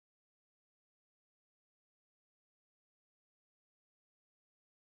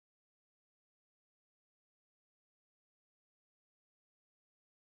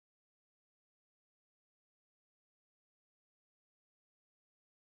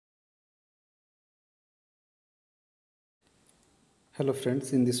Hello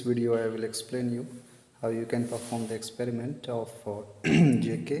friends, in this video I will explain you how you can perform the experiment of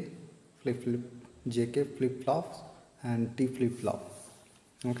JK flip flops and T flip flop.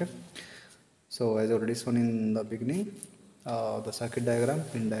 Okay, so as already shown in the beginning, the circuit diagram,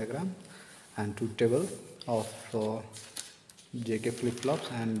 pin diagram, and truth table of JK flip flops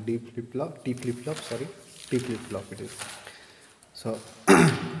and T flip flop. Sorry, T flip flop it is. So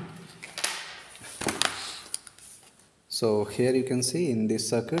So here you can see in this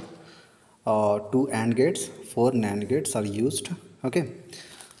circuit, two AND gates, four NAND gates are used. Okay,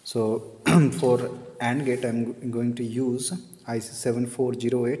 so for AND gate, I'm going to use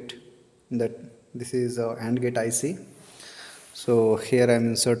IC7408. That this is AND gate IC. So here I'm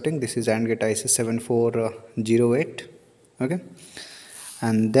inserting this is AND gate IC7408. Okay,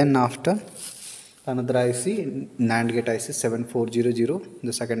 and then after another IC NAND gate IC7400.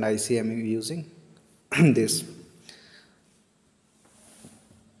 The second IC I'm using this.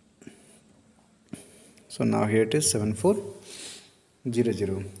 So now here it is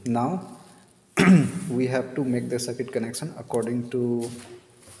 7400. Now we have to make the circuit connection according to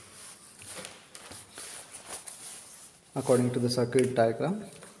the circuit diagram.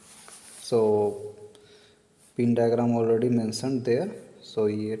 So pin diagram already mentioned there. So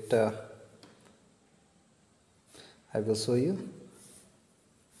yet I will show you.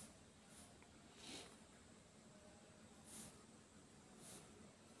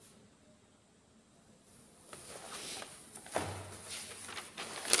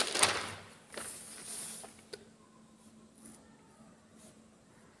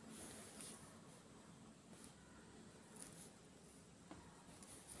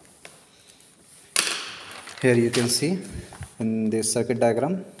 Here you can see in this circuit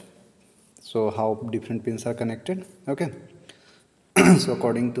diagram, so how different pins are connected. Okay, so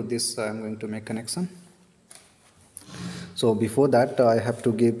according to this I am going to make connection. So before that I have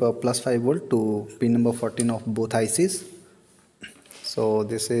to give a plus 5 volt to pin number 14 of both ICs. So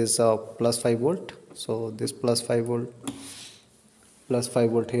this is plus 5 volt. So this plus 5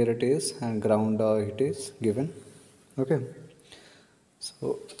 volt here it is, and ground it is given. Okay,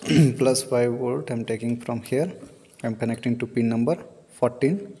 so plus 5 volt I'm taking from here. I'm connecting to pin number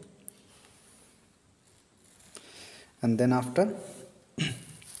 14, and then after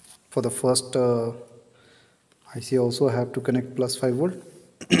for the first IC also have to connect plus 5 volt.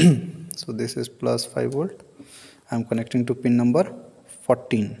 So this is plus 5 volt. I'm connecting to pin number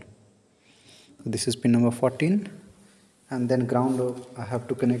 14. So this is pin number 14, and then ground I have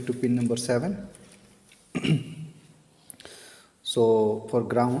to connect to pin number 7. So for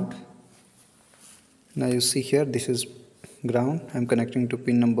ground, now you see here this is ground. I'm connecting to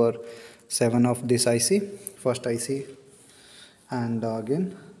pin number 7 of this IC, first IC, and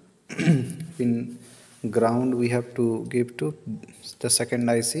again pin ground we have to give to the second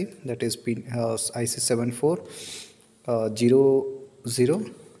IC, that is pin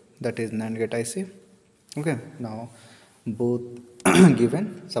IC7400, that is NAND gate IC. Okay, now both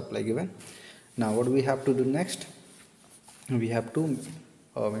given, supply given. Now what we have to do next? We have to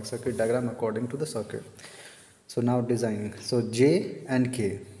make circuit diagram according to the circuit. So now designing. So J and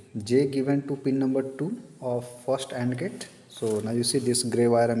K. J given to pin number 2 of first AND gate. So now you see this gray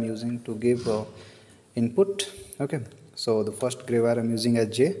wire I'm using to give input. Okay, so the first gray wire I'm using as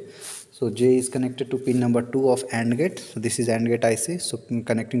J. So J is connected to pin number 2 of AND gate. So this is AND gate IC. So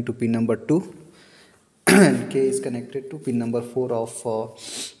connecting to pin number 2. And K is connected to pin number 4 of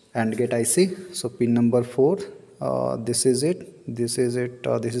AND gate IC. So pin number 4. This is it. This is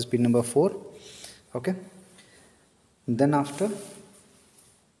pin number 4. Okay, then after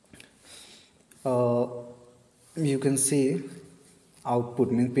you can see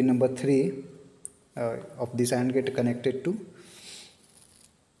output means pin number 3 of this AND gate connected to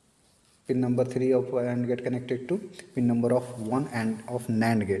pin number 3 of AND gate connected to pin number of 1 and of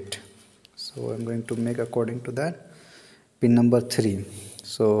NAND gate. So I'm going to make according to that pin number 3.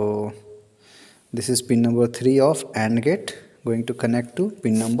 So this is pin number 3 of AND gate going to connect to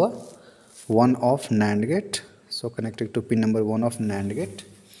pin number 1 of NAND gate. So connected to pin number 1 of NAND gate.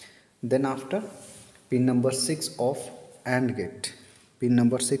 Then after pin number 6 of AND gate. Pin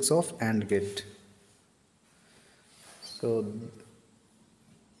number 6 of AND gate. So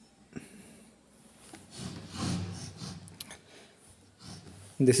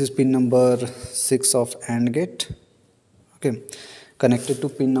this is pin number 6 of AND gate. Okay, connected to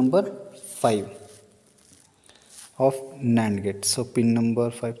pin number 5 of NAND gate. So pin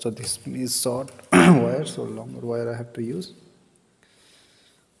number 5. So this is short wire, so longer wire I have to use.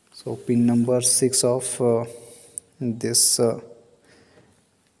 So pin number 6 of this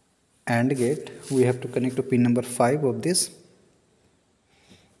AND gate we have to connect to pin number 5 of this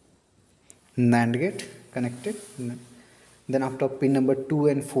NAND gate connected. Then after pin number 2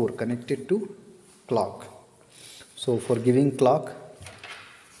 and 4 connected to clock. So for giving clock,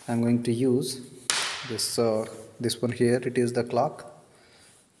 I'm going to use this one here. It is the clock.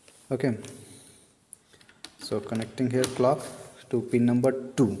 Okay, so connecting here clock to pin number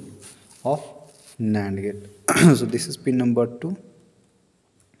 2 of NAND gate. So this is pin number 2,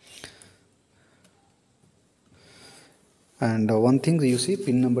 and one thing you see,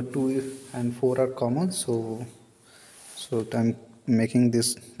 pin number 2 and 4 are common, so I'm making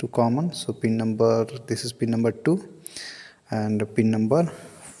this to common. So this is pin number 2 and pin number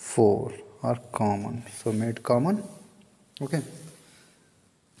 4 are common, so made common. Okay.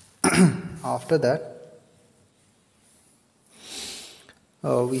 After that,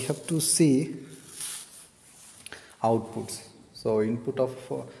 we have to see outputs. So input of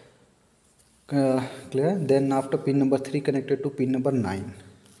clear. Then after pin number 3 connected to pin number 9.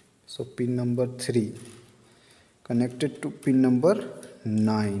 So pin number 3 connected to pin number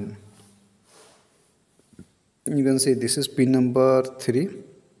 9. You can see this is pin number 3.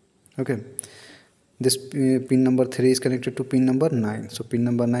 Okay, this pin number 3 is connected to pin number 9. So pin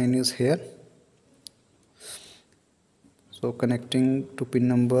number 9 is here. So connecting to pin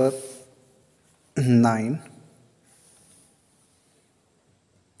number 9,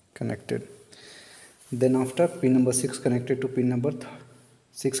 connected. Then after pin number 6 connected to pin number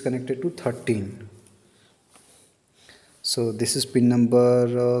 6 connected to 13. So this is pin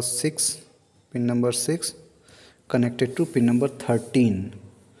number 6, pin number 6 connected to pin number 13.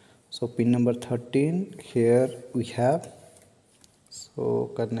 So pin number 13 here we have.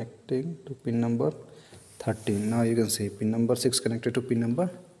 So connecting to pin number 13. Now you can see pin number 6 connected to pin number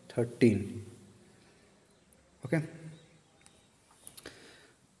 13. Okay.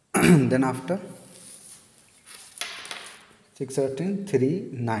 Then after 6, 13, 3,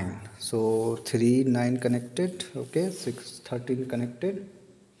 9. So 3, 9 connected. Okay, 6, 13 connected.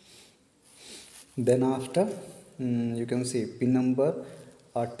 Then after you can see pin number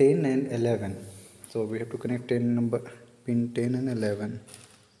 10 and 11. So we have to connect pin 10 and 11.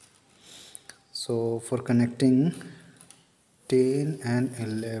 So for connecting 10 and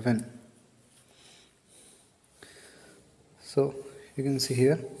 11, so you can see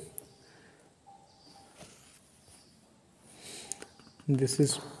here, this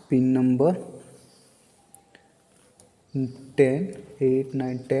is pin number 10, 8,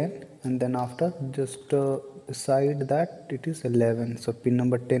 9, 10, and then after just beside that it is 11. So pin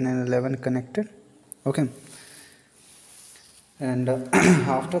number 10 and 11 connected. Okay, and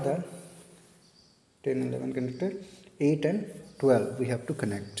after that 10 and 11 connected, 8 and 12 we have to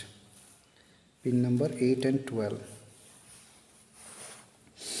connect. Pin number 8 and 12.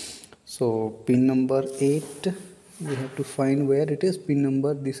 So pin number 8 we have to find where it is.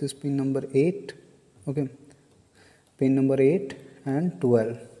 This is pin number 8. Okay, pin number 8 and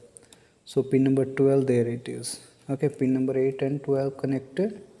 12. So pin number 12, there it is. Okay, pin number 8 and 12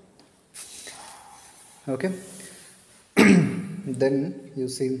 connected. Okay. Then you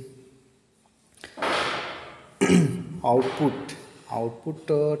see output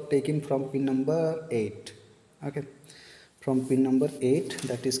taken from pin number 8. Okay, from pin number 8,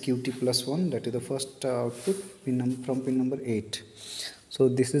 that is QT plus 1, that is the first output from pin number 8. So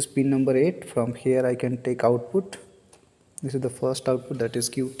this is pin number 8. From here I can take output. This is the first output, that is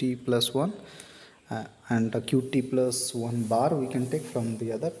QT plus 1, and a QT plus 1 bar we can take from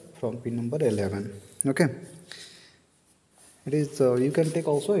pin number 11. Okay, it is you can take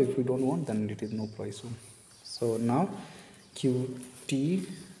also. If you don't want, then it is no problem. So now QT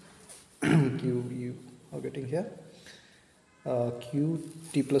you are getting here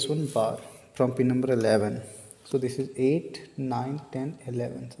QT plus 1 bar from pin number 11. So this is 8, 9, 10,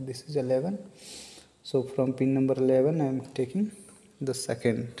 11. So this is 11. So from pin number 11 I am taking the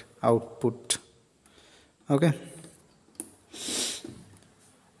second output. Okay,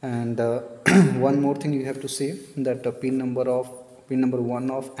 and one more thing you have to see, that pin number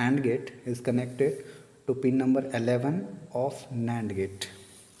 1 of AND gate is connected to pin number 11 of NAND gate.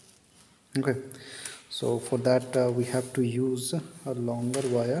 Okay, so for that we have to use a longer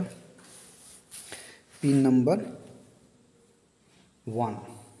wire. Pin number 1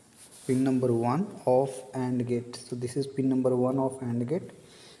 of AND gate. So this is pin number 1 of AND gate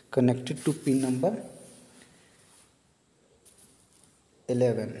connected to pin number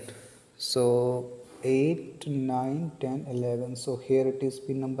 11. So 8, 9, 10, 11. So here it is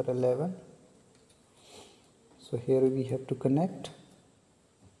pin number 11. So here we have to connect.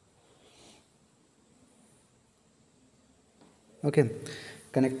 Okay,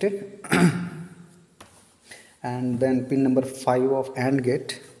 connected. And then pin number 5 of AND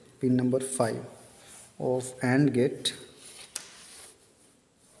gate pin number 5 of AND gate.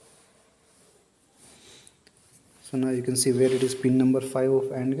 So now you can see where it is pin number 5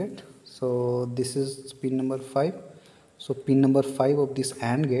 of AND gate. So this is pin number 5. So pin number 5 of this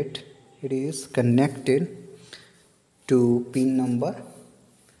AND gate, it is connected to pin number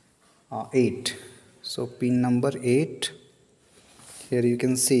 8. So pin number 8, here you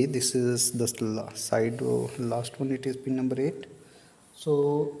can see this is the side last one, it is pin number 8.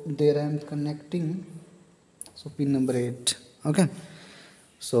 So there I am connecting, so pin number 8. Okay,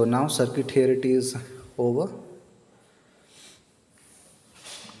 so now circuit here it is over.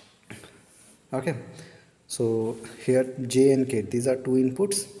 Okay, so here J and K, these are two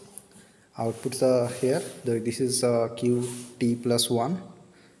inputs. Outputs are here, this is QT plus 1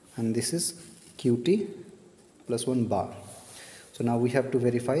 and this is QT plus 1 bar. So now we have to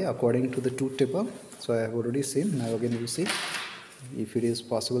verify according to the truth table. So I have already seen. Now again you see, if it is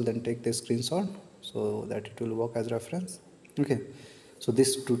possible then take the screenshot so that it will work as reference. Okay, so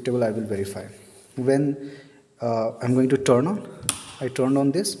this truth table I will verify. When I'm going to turn on, I turned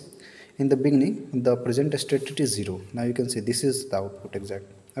on this. In the beginning the present state it is 0. Now you can see this is the output exact.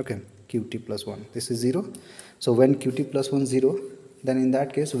 Okay, QT plus 1, this is 0. So when QT plus 1 0, then in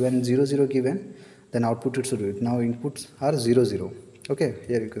that case when 0 0 given, then output it should be. Now inputs are 0 0. Okay,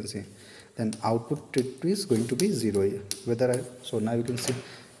 here you can see, then output it is going to be 0 here. So now you can see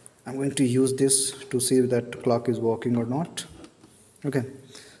I'm going to use this to see if that clock is working or not. Okay,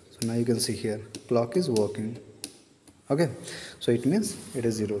 so now you can see here clock is working. Okay, so it means it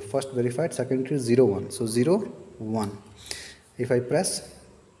is 0. First verified, second is 0 1. So 0 1. If I press,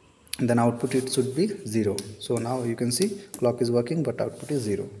 then output it should be 0. So now you can see clock is working but output is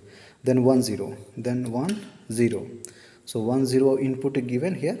 0. Then 1 0, then 1 0. So 1 0 input is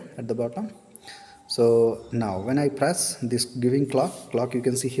given here at the bottom. So now when I press this giving clock you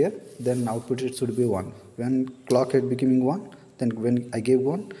can see here, then output it should be 1. When clock is becoming 1, then when I gave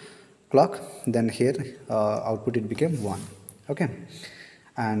 1 clock, then here output it became 1. Okay,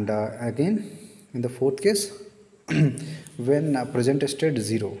 and again in the fourth case when present state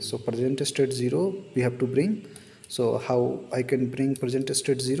 0. So present state 0 we have to bring. So how I can bring present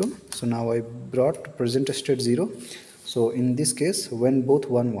state 0? So now I brought present state 0. So in this case when both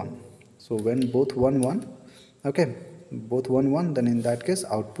 1 1. So when both 1 1, okay, both 1 1, then in that case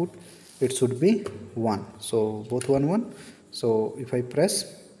output it should be 1. So both 1 1. So if I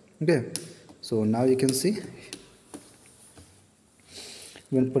press, okay, so now you can see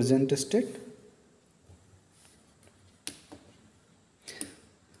when present state,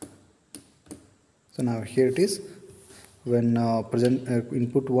 so now here it is when present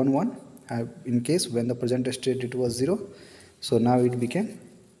input 1 1, in case when the present state it was 0, so now it became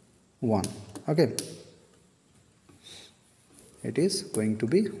 1. Okay, it is going to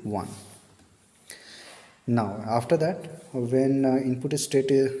be 1. Now after that when input state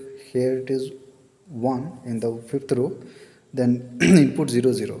here it is 1 in the fifth row, then input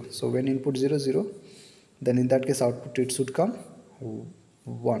 0 0. So when input 0 0, then in that case output it should come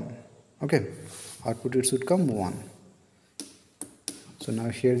 1. Okay, output it should come 1. So now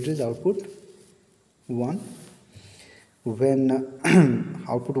here it is output 1. When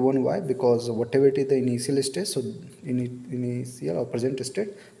output 1, why? Because whatever it is the initial state, so initial or present state,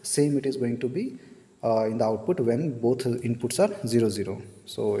 same it is going to be in the output when both inputs are 0 0.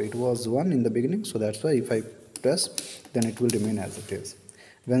 So it was 1 in the beginning, so that's why if I press, then it will remain as it is.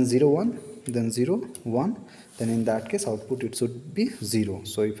 When 0 1, then 0 1, then in that case output it should be 0.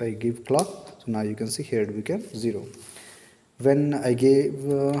 So if I give clock, so now you can see here it became 0. When I gave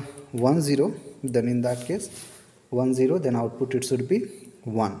 1 0, then in that case 1 0, then output it should be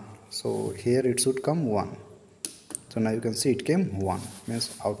 1. So here it should come 1. So now you can see it came 1,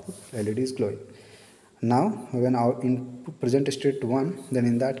 means output LED is glowing. Now when our input present state 1, then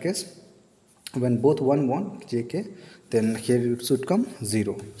in that case when both 1 1 JK, then here it should come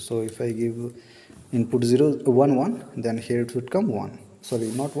 0. So if I give input 0 1 1, then here it should come 1. Sorry,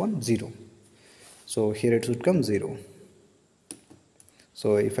 not 1, 0. So here it should come 0.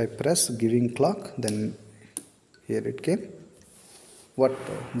 So if I press giving clock, then here it came what?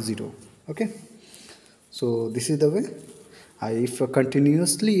 0. Okay, so this is the way. If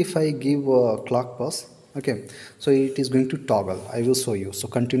continuously if I give a clock pulse, okay, so it is going to toggle. I will show you. So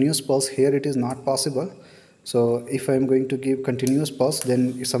continuous pulse here it is not possible. So if I am going to give continuous pulse,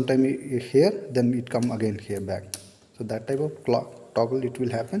 then sometime here, then it come again here back. So that type of clock toggle it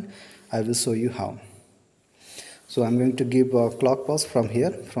will happen. I will show you how. So I'm going to give a clock pulse from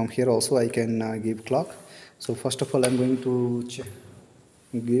here. From here also I can give clock. So first of all I'm going to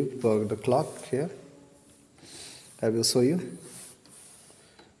give the clock here. I will show you.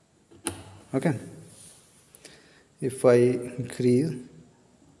 Okay, if I increase,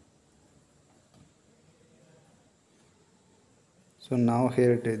 so now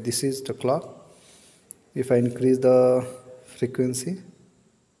here this is the clock. If I increase the frequency,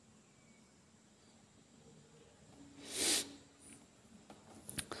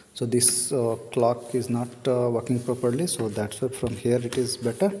 so this clock is not working properly, so that's why from here it is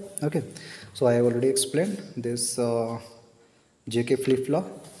better. Okay, so I have already explained this JK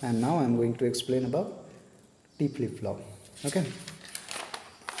flip-flop, and now I'm going to explain about T flip-flop. Okay,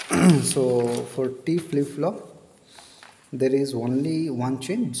 so for T flip-flop there is only one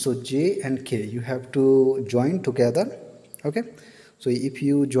chain, so J and K you have to join together. Okay, so if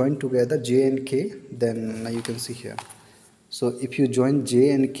you join together J and K, then you can see here, so if you join J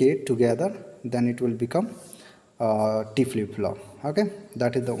and K together, then it will become T flip-flop. Okay,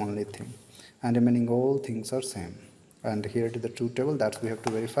 that is the only thing, and remaining all things are same. And here it is the truth table that we have to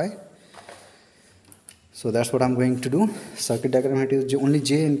verify. So that's what I'm going to do. Circuit diagram, it is only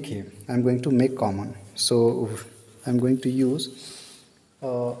J and K I'm going to make common. So I'm going to use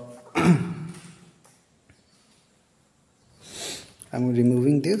uh, I'm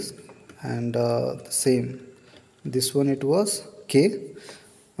removing this, and the same, this one it was K.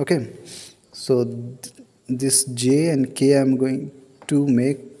 Okay, so this J and K I'm going to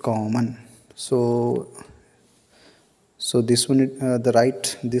make common. So this one the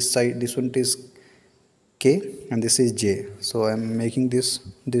right, this side, this one is K and this is J, so I'm making these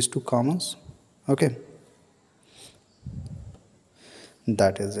two commons. Okay,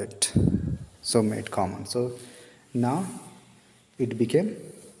 that is it, so made common. So now it became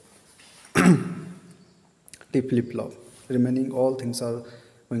T flip-flop. Remaining all things are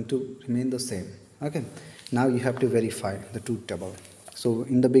going to remain the same. Okay, now you have to verify the truth table. So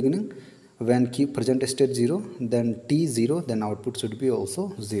in the beginning, when keep present state 0, then T 0, then output should be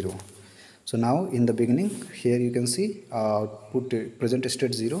also 0. So now in the beginning, here you can see output present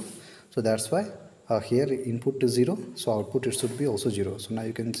state 0, so that's why here input is 0, so output it should be also 0. So now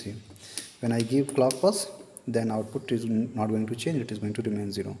you can see when I give clock pulse, then output is not going to change, it is going to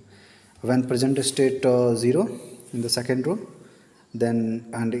remain 0. When present state 0 in the second row, then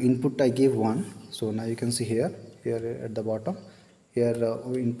and input I gave 1, so now you can see here at the bottom, here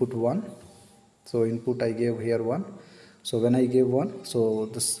input 1, so input I gave here 1, so when I gave 1, so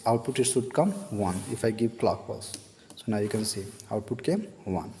this output it should come 1 if I give clock pulse. So now you can see output came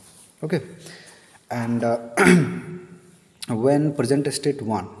 1. Okay, and when present state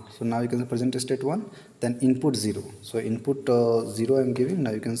 1, so now you can see present state 1, then input 0, so input 0 I'm giving,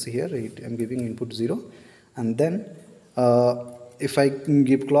 now you can see here I'm giving input 0, and then if I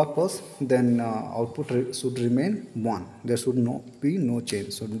give clock pulse, then output should remain 1, there should be no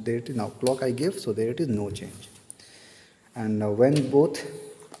change. So there it is, now clock I gave, so there it is no change. And when both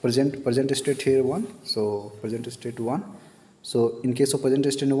present state here 1, so present state 1, so in case of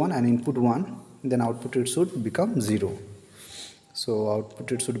present state 1 and input 1, then output it should become 0, so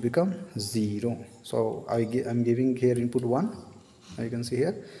output it should become 0. So I'm giving here input 1, you can see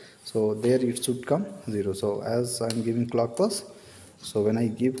here, so there it should come 0. So as I'm giving clock pulse, so when I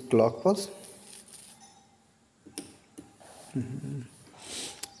give clock pulse,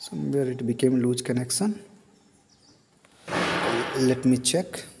 somewhere it became loose connection, let me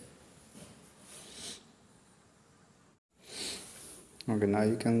check. Okay, now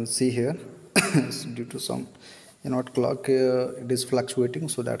you can see here due to some clock it is fluctuating,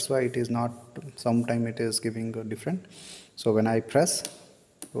 so that's why it is not, sometime it is giving different. So when I press,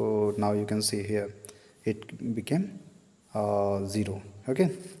 so now you can see here it became 0. Okay,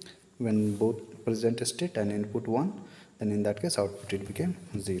 when both present state and input 1, then in that case output it became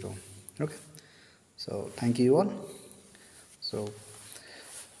 0. Okay, so thank you all. So